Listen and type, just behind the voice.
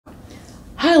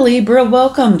Hi Libra,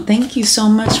 welcome. Thank you so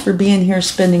much for being here,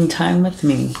 spending time with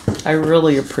me. I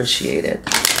really appreciate it.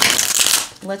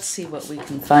 Let's see what we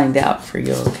can find out for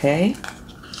you, okay?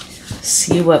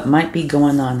 See what might be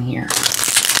going on here.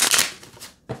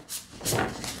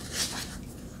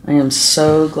 I am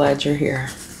so glad you're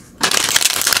here.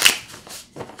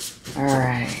 All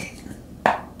right.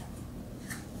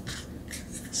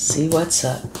 See what's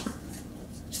up.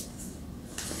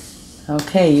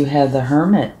 Okay, you have the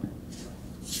Hermit,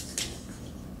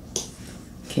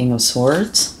 King of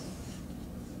Swords,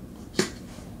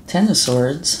 Ten of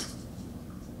Swords,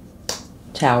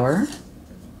 Tower,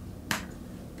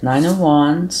 Nine of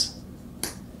Wands,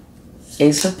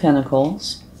 Ace of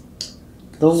Pentacles,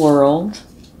 the World,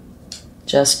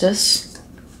 Justice,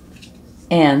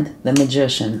 and the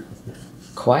Magician.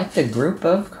 Quite the group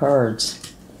of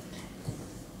cards.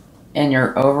 And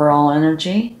your overall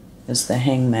energy is the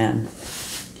Hangman.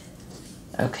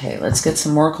 Okay, let's get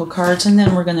some oracle cards and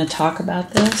then we're going to talk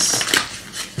about this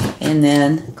and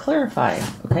then clarify,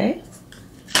 okay?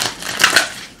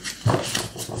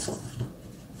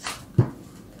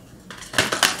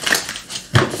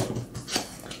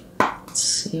 Let's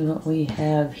see what we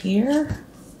have here.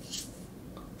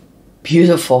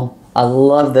 Beautiful. I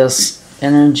love this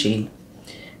energy.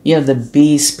 You have the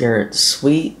bee spirit,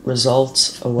 sweet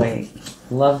results await.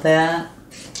 Love that.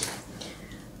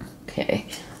 Okay.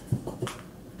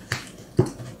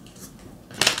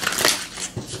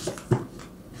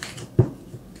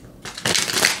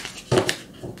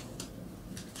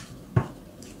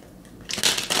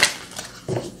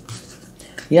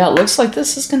 Yeah, it looks like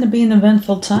this is going to be an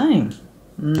eventful time.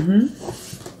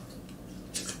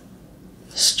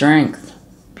 Strength.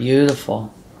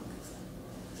 Beautiful.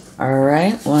 All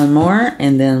right, one more,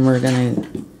 and then we're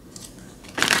going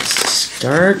to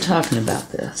start talking about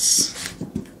this.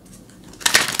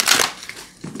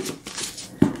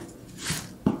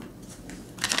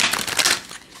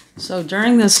 So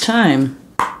during this time,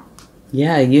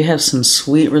 yeah, you have some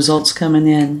sweet results coming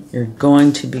in. You're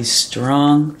going to be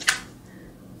strong.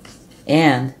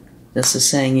 And this is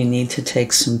saying you need to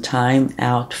take some time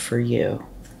out for you.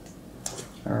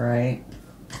 All right.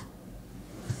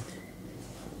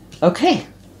 Okay.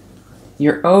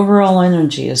 Your overall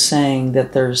energy is saying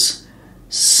that there's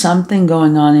something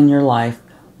going on in your life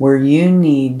where you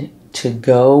need to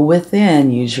go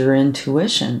within, use your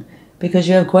intuition, because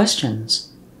you have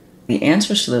questions. The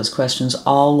answers to those questions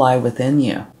all lie within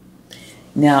you.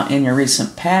 Now, in your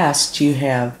recent past, you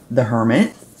have the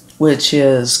Hermit, which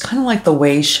is kind of like the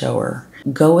way shower.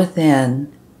 Go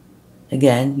within,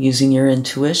 again, using your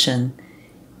intuition.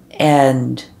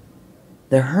 And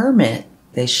the Hermit,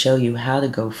 they show you how to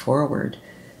go forward.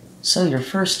 So your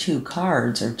first two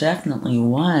cards are definitely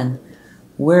one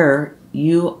where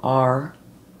you are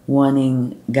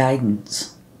wanting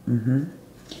guidance. And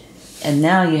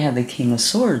now you have the King of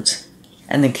Swords.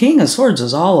 And the King of Swords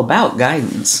is all about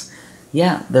guidance.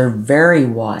 Yeah, they're very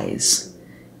wise.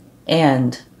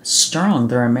 And strong.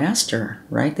 They're a master,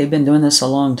 right? They've been doing this a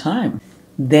long time.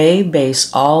 They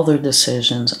base all their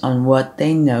decisions on what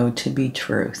they know to be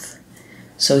truth.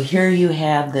 So here you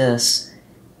have this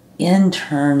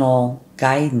internal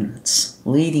guidance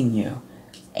leading you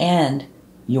and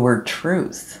your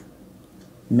truth,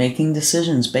 making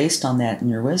decisions based on that and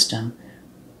your wisdom,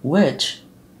 which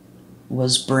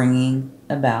was bringing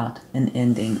about an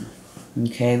ending.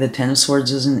 Okay, the Ten of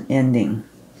Swords is an ending.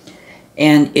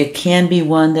 And it can be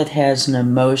one that has an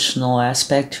emotional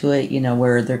aspect to it, you know,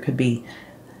 where there could be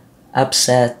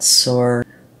upsets or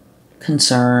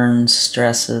concerns,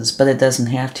 stresses, but it doesn't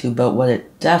have to. But what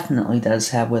it definitely does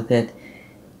have with it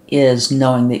is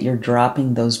knowing that you're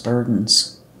dropping those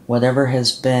burdens. Whatever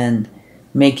has been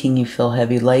making you feel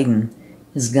heavy laden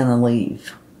is going to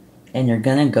leave. And you're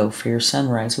going to go for your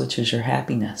sunrise, which is your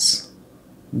happiness.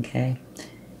 Okay?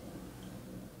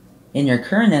 In your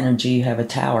current energy, you have a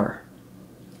Tower.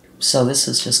 So this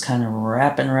is just kind of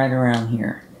wrapping right around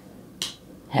here.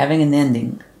 Having an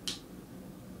ending.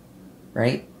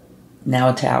 Right? Now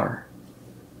a Tower.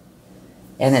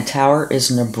 And a Tower is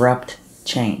an abrupt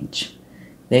change.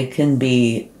 They can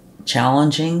be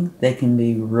challenging. They can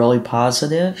be really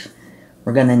positive.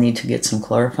 We're going to need to get some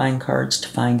clarifying cards to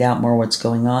find out more what's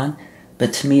going on.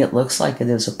 But to me, it looks like it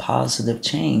is a positive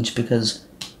change because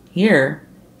here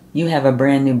you have a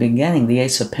brand new beginning, the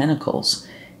Ace of Pentacles.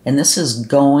 And this is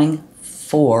going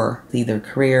for either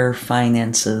career,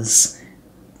 finances,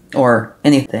 or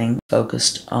anything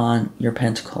focused on your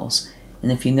pentacles.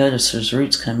 And if you notice, there's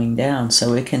roots coming down,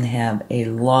 so it can have a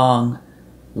long,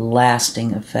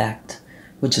 lasting effect,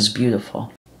 which is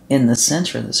beautiful. In the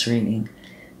center of this reading,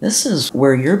 this is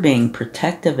where you're being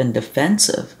protective and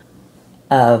defensive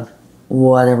of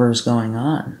whatever's going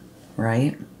on,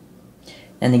 right?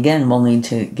 And again, we'll need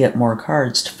to get more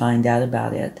cards to find out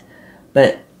about it.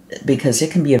 But because it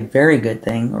can be a very good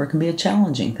thing or it can be a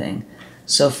challenging thing.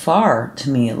 So far, to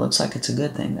me, it looks like it's a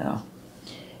good thing, though.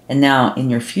 And now, in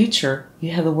your future,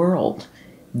 you have the World.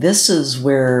 This is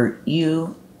where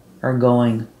you are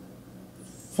going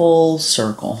full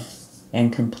circle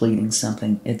and completing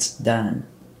something. It's done.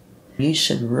 You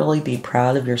should really be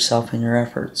proud of yourself and your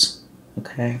efforts,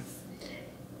 okay?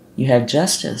 You have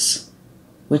Justice,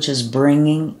 which is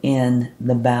bringing in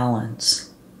the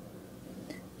balance.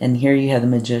 And here you have the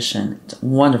Magician. It's a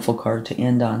wonderful card to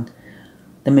end on.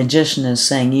 The Magician is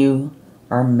saying you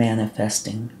are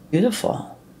manifesting.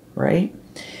 Beautiful, right?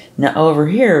 Now over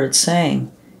here it's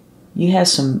saying you have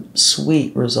some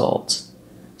sweet results.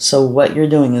 So what you're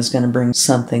doing is going to bring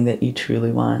something that you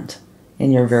truly want.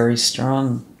 And you're very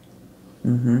strong.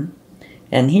 And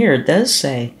here it does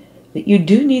say that you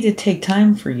do need to take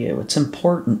time for you. It's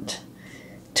important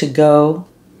to go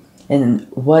and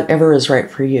whatever is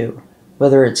right for you.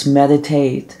 Whether it's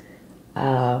meditate,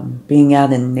 being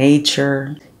out in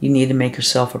nature, you need to make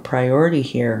yourself a priority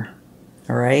here.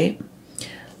 All right?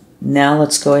 Now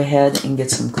let's go ahead and get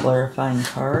some clarifying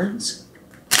cards.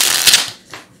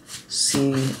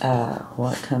 See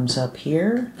what comes up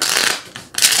here.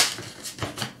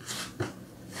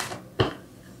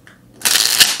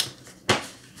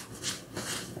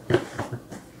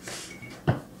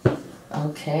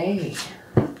 Okay.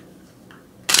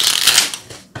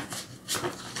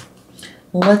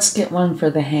 Let's get one for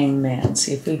the Hangman.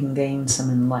 See if we can gain some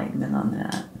enlightenment on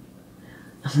that.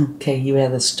 Okay, you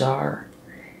have the Star.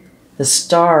 The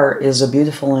Star is a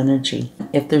beautiful energy.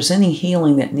 If there's any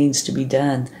healing that needs to be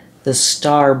done, the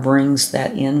Star brings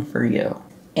that in for you.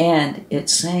 And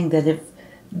it's saying that if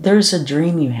there's a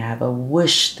dream you have, a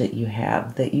wish that you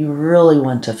have, that you really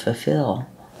want to fulfill,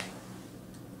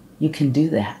 you can do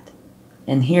that.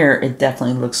 And here it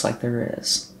definitely looks like there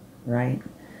is, right?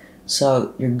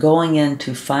 So you're going in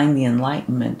to find the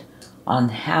enlightenment on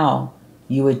how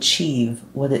you achieve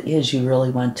what it is you really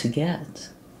want to get.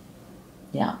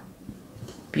 Yeah.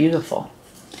 Beautiful.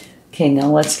 Okay, now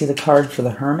let's get a card for the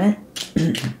Hermit.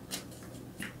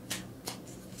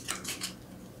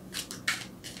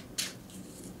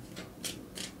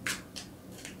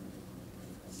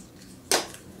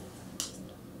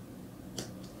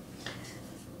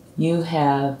 You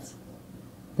have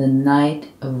the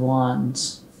Knight of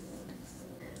Wands.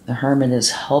 The Hermit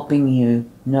is helping you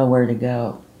know where to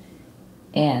go.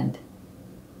 And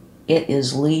it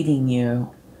is leading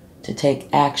you to take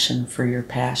action for your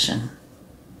passion.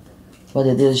 What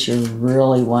it is you're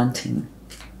really wanting.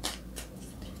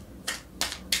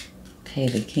 Okay,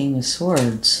 the King of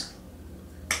Swords.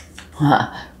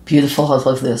 Beautiful, I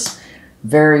love this.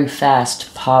 Very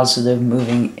fast, positive,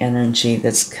 moving energy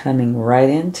that's coming right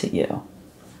into you.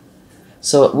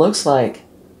 So it looks like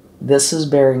this is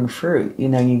bearing fruit. You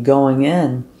know, you're going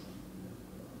in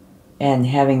and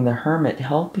having the Hermit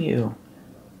help you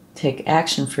take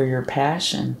action for your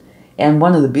passion. And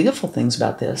one of the beautiful things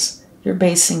about this, you're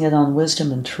basing it on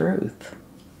wisdom and truth.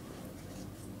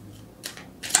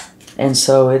 And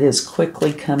so it is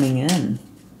quickly coming in,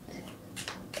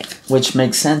 which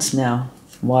makes sense now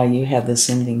why you have this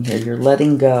ending here. You're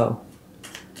letting go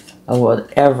of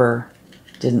whatever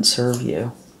didn't serve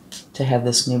you to have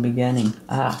this new beginning.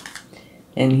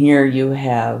 And here you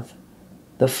have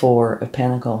the Four of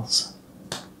Pentacles.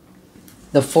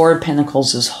 The Four of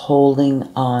Pentacles is holding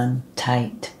on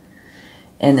tight.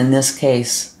 And in this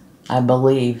case, I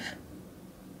believe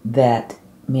that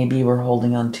maybe you were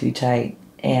holding on too tight.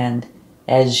 And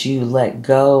as you let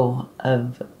go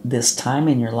of this time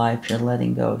in your life, you're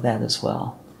letting go of that as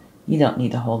well. You don't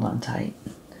need to hold on tight.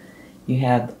 You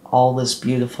have all this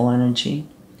beautiful energy.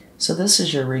 So this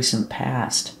is your recent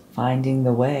past, finding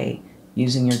the way,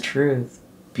 using your truth.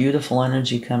 Beautiful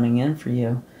energy coming in for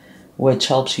you, which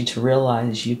helps you to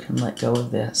realize you can let go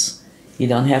of this. You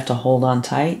don't have to hold on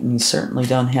tight, and you certainly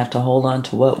don't have to hold on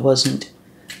to what wasn't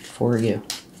for you.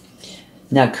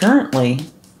 Now currently,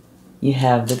 you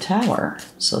have the Tower.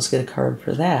 So let's get a card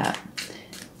for that.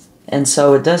 And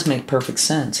so it does make perfect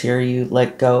sense. Here you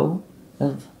let go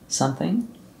of something.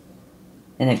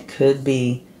 And it could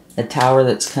be a tower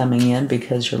that's coming in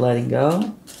because you're letting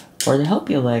go, or to help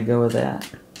you let go of that.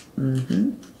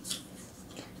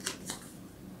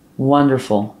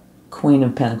 Wonderful. Queen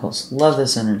of Pentacles. Love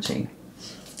this energy.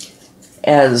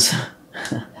 As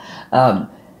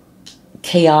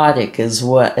chaotic as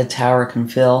what a tower can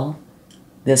feel,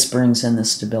 this brings in the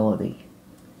stability.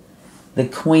 The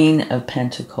Queen of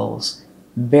Pentacles,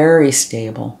 very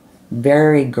stable,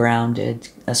 very grounded,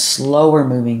 a slower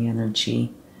moving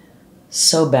energy,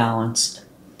 so balanced.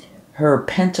 Her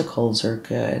pentacles are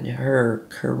good. Her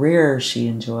career she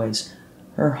enjoys.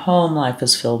 Her home life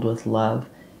is filled with love.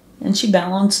 And she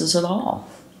balances it all.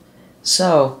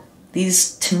 So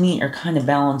these, to me, are kind of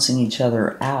balancing each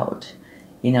other out.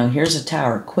 You know, here's a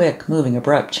tower, quick, moving,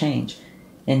 abrupt change.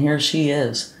 And here she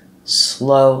is,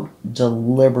 slow,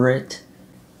 deliberate.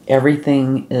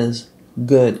 Everything is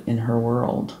good in her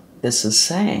world. This is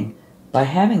saying, by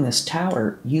having this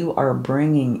tower, you are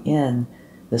bringing in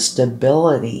the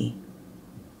stability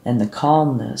and the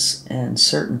calmness and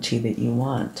certainty that you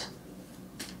want.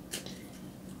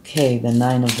 Okay, the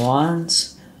Nine of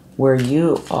Wands, where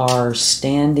you are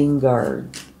standing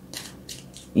guard.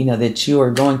 You know, that you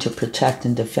are going to protect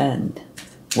and defend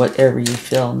whatever you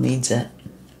feel needs it.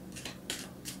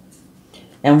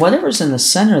 And whatever's in the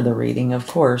center of the reading, of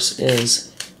course,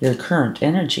 is your current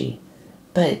energy.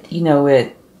 But, you know,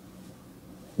 it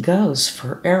goes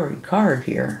for every card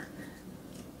here.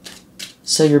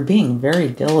 So you're being very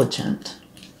diligent.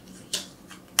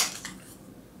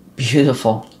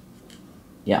 Beautiful.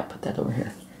 Yeah, put that over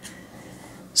here.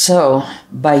 So,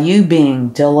 by you being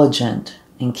diligent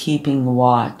and keeping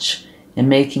watch and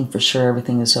making for sure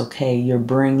everything is okay, you're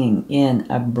bringing in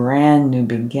a brand new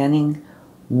beginning,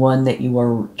 one that you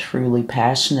are truly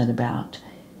passionate about.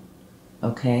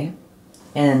 Okay?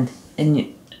 And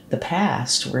in the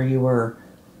past, where you were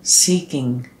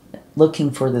seeking,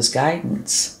 looking for this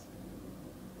guidance,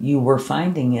 you were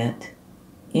finding it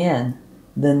in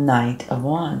the Knight of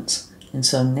Wands. And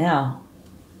so now,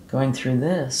 going through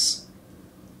this,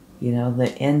 you know,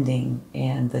 the ending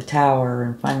and the tower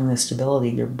and finding the stability,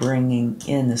 you're bringing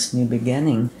in this new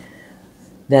beginning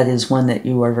that is one that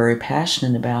you are very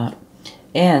passionate about.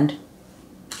 And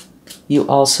you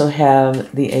also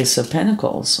have the Ace of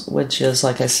Pentacles, which is,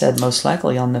 like I said, most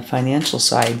likely on the financial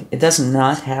side. It does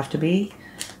not have to be,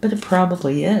 but it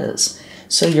probably is.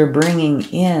 So you're bringing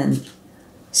in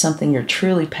something you're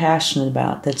truly passionate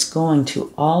about that's going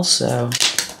to also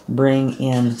bring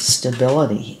in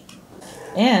stability.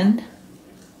 And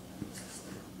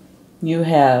you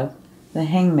have the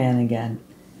Hangman again.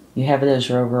 You have it as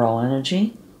your overall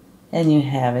energy, and you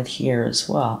have it here as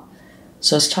well.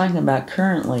 So it's talking about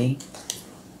currently,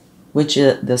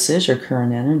 this is your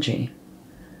current energy.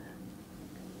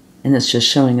 And it's just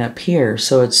showing up here.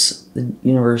 So it's the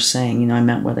universe saying, you know, I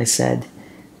meant what I said.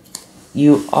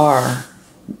 You are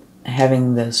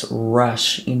having this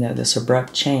rush, you know, this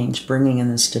abrupt change, bringing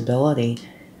in the stability,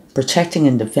 protecting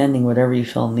and defending whatever you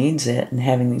feel needs it, and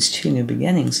having these two new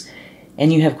beginnings.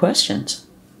 And you have questions,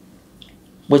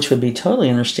 which would be totally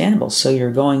understandable. So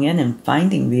you're going in and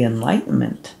finding the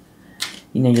enlightenment.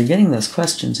 You know, you're getting those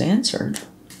questions answered.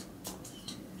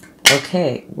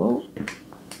 Okay, whoa,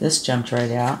 this jumped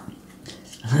right out.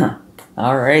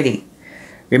 Alrighty.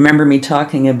 Remember me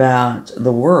talking about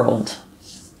the world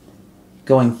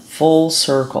going full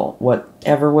circle,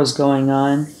 whatever was going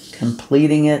on,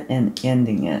 completing it and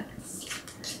ending it.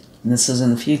 And this is in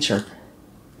the future.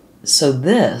 So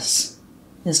this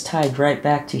is tied right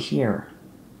back to here,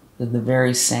 the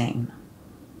very same.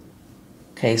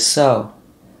 Okay, so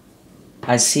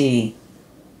I see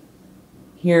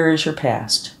here is your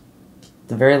past.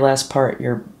 The very last part,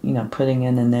 you're, you know, putting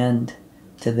in an end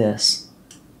to this,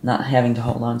 not having to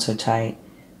hold on so tight.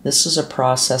 This is a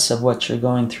process of what you're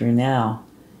going through now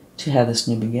to have this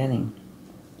new beginning.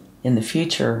 In the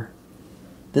future,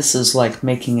 this is like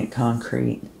making it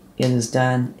concrete. It is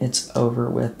done. It's over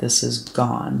with. This is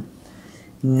gone.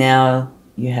 Now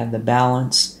you have the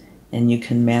balance and you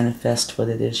can manifest what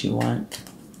it is you want.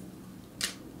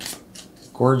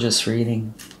 Gorgeous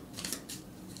reading.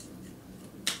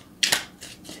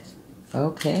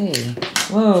 Okay.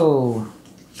 Whoa.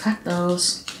 Got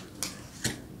those.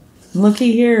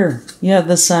 Looky here. You have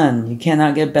the sun. You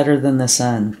cannot get better than the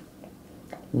sun.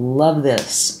 Love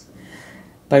this.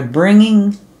 By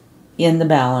bringing in the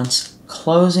balance,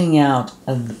 closing out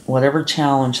of whatever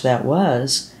challenge that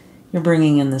was, you're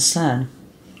bringing in the sun,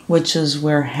 which is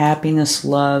where happiness,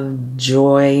 love,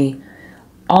 joy,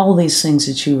 all these things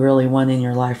that you really want in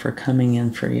your life are coming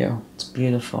in for you. It's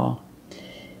beautiful.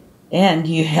 And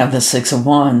you have the Six of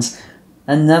Wands,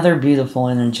 another beautiful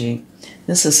energy.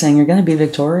 This is saying you're going to be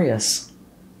victorious.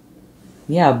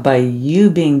 Yeah, by you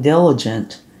being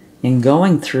diligent and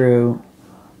going through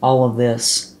all of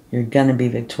this, you're going to be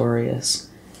victorious.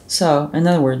 So, in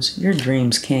other words, your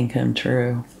dreams can come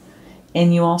true.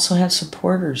 And you also have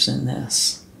supporters in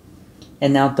this.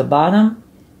 And now at the bottom,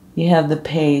 you have the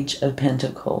Page of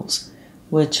Pentacles,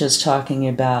 which is talking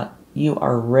about you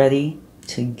are ready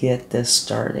to get this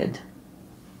started.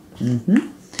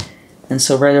 The And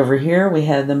so right over here we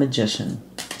have the Magician.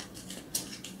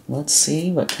 Let's see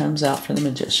what comes out for the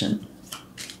Magician.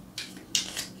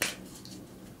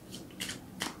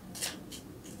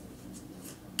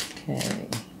 Okay.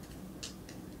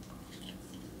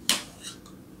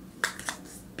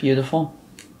 Beautiful.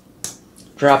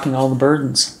 Dropping all the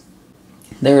burdens.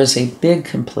 There is a big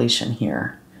completion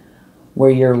here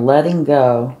where you're letting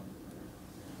go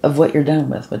of what you're done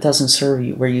with, what doesn't serve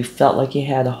you, where you felt like you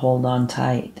had to hold on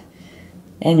tight.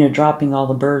 And you're dropping all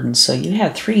the burdens. So you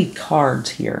have 3 cards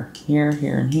here, here,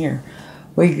 here, and here,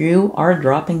 where you are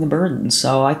dropping the burdens.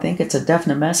 So I think it's a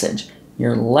definite message.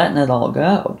 You're letting it all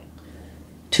go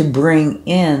to bring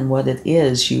in what it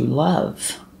is you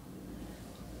love,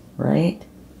 right?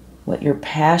 What you're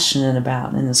passionate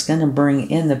about. And it's going to bring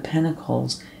in the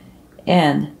Pentacles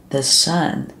and the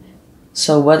Sun.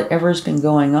 So whatever's been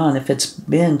going on, if it's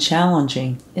been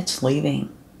challenging, it's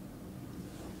leaving.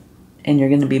 And you're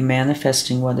going to be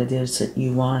manifesting what it is that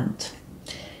you want.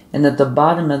 And at the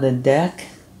bottom of the deck,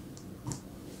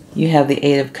 you have the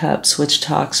 8 of Cups, which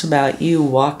talks about you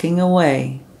walking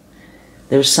away.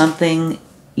 There's something,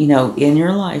 you know, in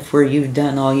your life where you've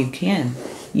done all you can.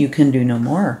 You can do no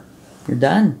more. You're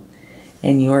done.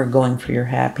 And you are going for your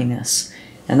happiness.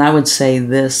 And I would say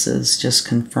this is just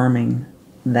confirming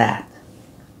that.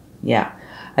 Yeah.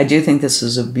 I do think this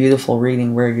is a beautiful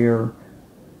reading where you're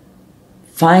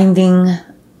finding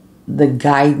the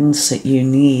guidance that you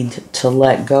need to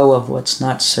let go of what's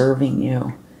not serving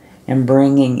you and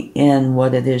bringing in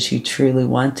what it is you truly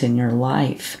want in your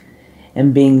life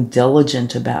and being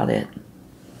diligent about it.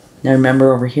 Now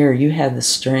remember over here, you have the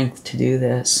strength to do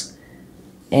this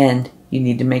and you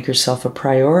need to make yourself a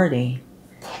priority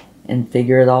and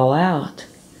figure it all out.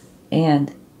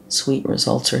 And sweet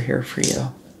results are here for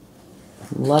you.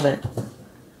 Love it.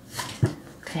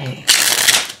 Okay.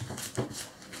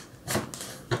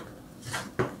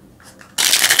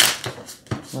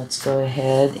 Let's go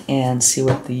ahead and see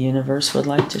what the universe would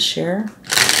like to share.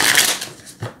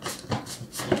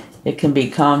 It can be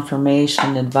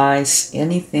confirmation, advice,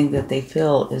 anything that they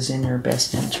feel is in your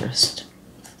best interest.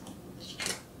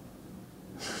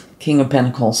 King of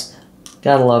Pentacles.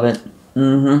 Gotta love it.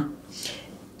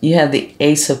 You have the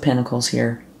Ace of Pentacles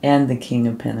here and the King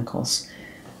of Pentacles.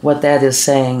 What that is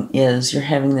saying is you're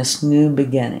having this new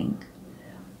beginning.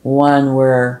 One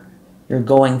where you're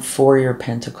going for your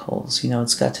pentacles. You know,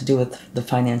 it's got to do with the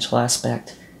financial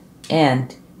aspect.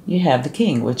 And you have the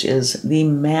King, which is the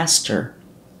master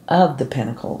of the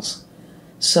pentacles.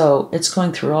 So it's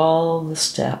going through all the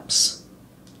steps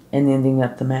and ending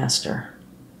at the master.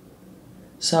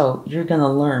 So you're going to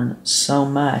learn so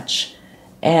much.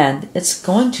 And it's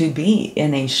going to be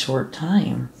in a short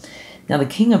time. Now the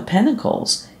King of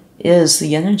Pentacles is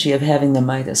the energy of having the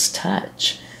Midas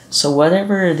touch. So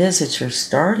whatever it is that you're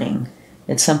starting,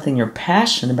 it's something you're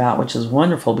passionate about, which is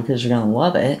wonderful because you're going to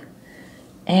love it.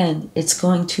 And it's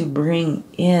going to bring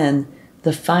in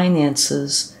the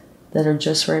finances that are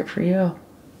just right for you.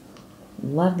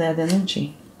 Love that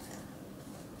energy.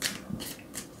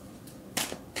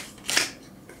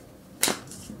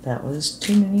 That was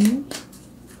too many.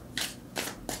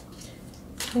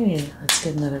 Okay, let's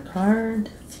get another card.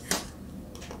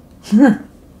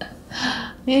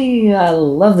 Hey, I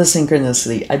love the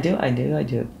synchronicity. I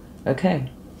do. Okay.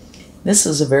 This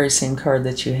is the very same card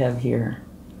that you have here.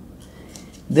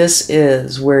 This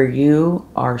is where you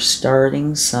are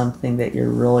starting something that you're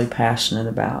really passionate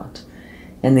about.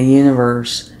 And the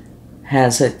universe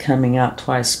has it coming out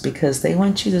twice because they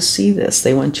want you to see this.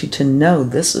 They want you to know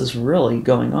this is really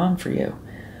going on for you.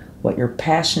 What you're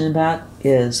passionate about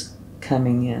is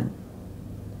coming in.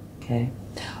 Okay.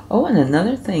 Oh, and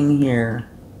another thing here.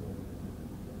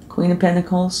 Queen of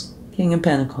Pentacles, King of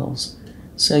Pentacles.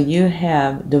 So you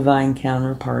have divine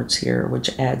counterparts here,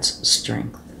 which adds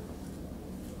strength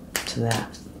to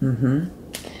that.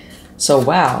 So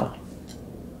wow.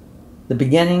 The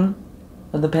beginning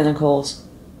of the Pentacles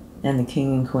and the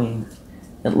King and Queen.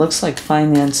 It looks like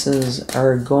finances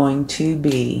are going to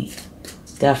be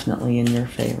definitely in your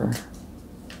favor.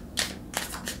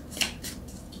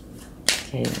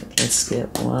 Okay, let's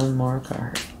get one more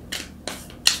card.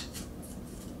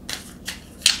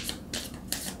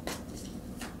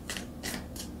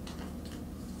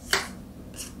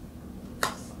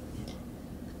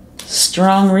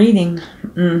 Strong reading.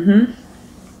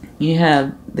 You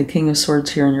have the King of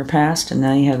Swords here in your past, and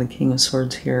now you have the King of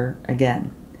Swords here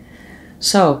again.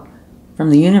 So, from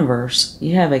the universe,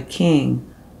 you have a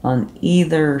king on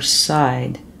either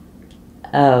side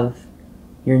of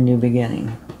your new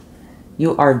beginning.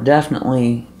 You are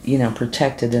definitely,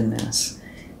 protected in this.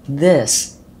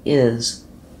 This is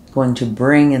going to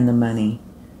bring in the money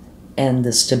and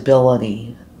the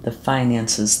stability, the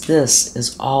finances. This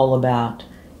is all about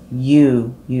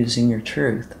you using your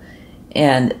truth.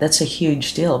 And that's a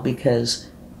huge deal, because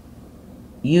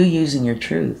you using your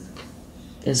truth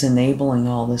is enabling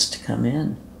all this to come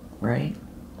in, right?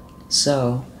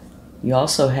 So you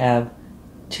also have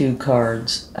 2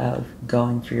 cards of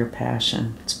going for your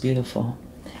passion. It's beautiful.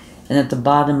 And at the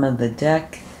bottom of the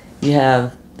deck, you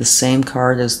have the same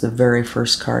card as the very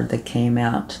first card that came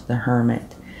out, the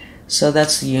Hermit. So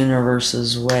that's the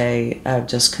universe's way of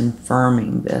just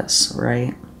confirming this,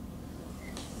 right?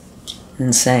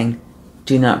 And saying,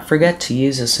 do not forget to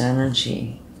use this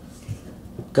energy.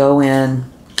 Go in,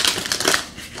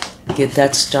 get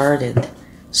that started,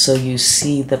 so you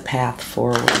see the path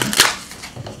forward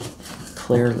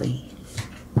clearly.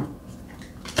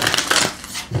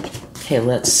 Okay,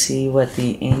 let's see what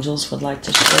the angels would like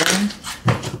to share.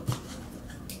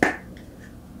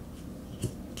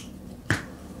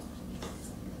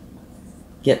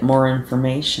 Get more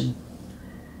information.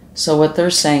 So what they're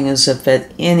saying is, if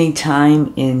at any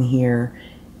time in here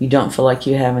you don't feel like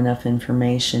you have enough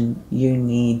information, you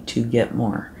need to get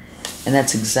more. And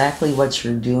that's exactly what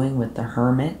you're doing with the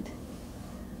Hermit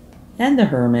and the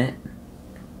Hermit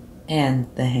and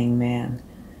the Hangman.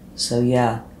 So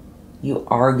yeah, you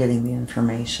are getting the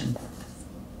information.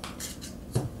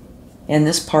 And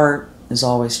this part is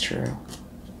always true.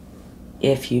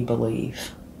 If you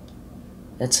believe.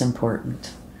 That's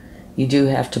important. You do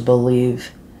have to believe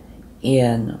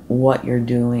in what you're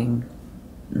doing.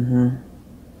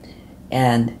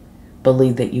 And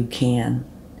believe that you can.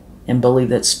 And believe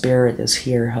that Spirit is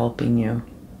here helping you.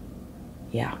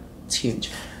 Yeah, it's huge.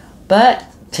 But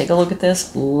take a look at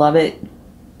this. Love it.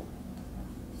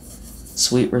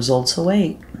 Sweet results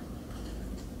await.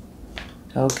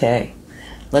 Okay,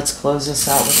 let's close this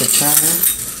out with a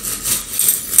charm.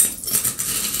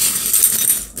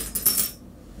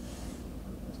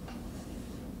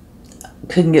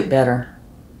 Couldn't get better.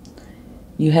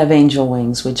 You have angel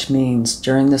wings, which means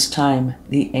during this time,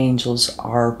 the angels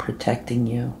are protecting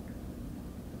you.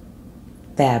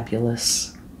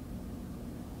 Fabulous.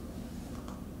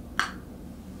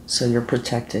 So you're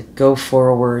protected. Go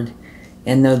forward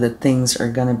and know that things are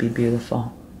going to be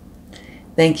beautiful.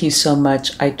 Thank you so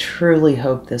much. I truly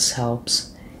hope this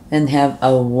helps, and have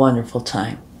a wonderful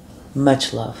time.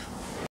 Much love.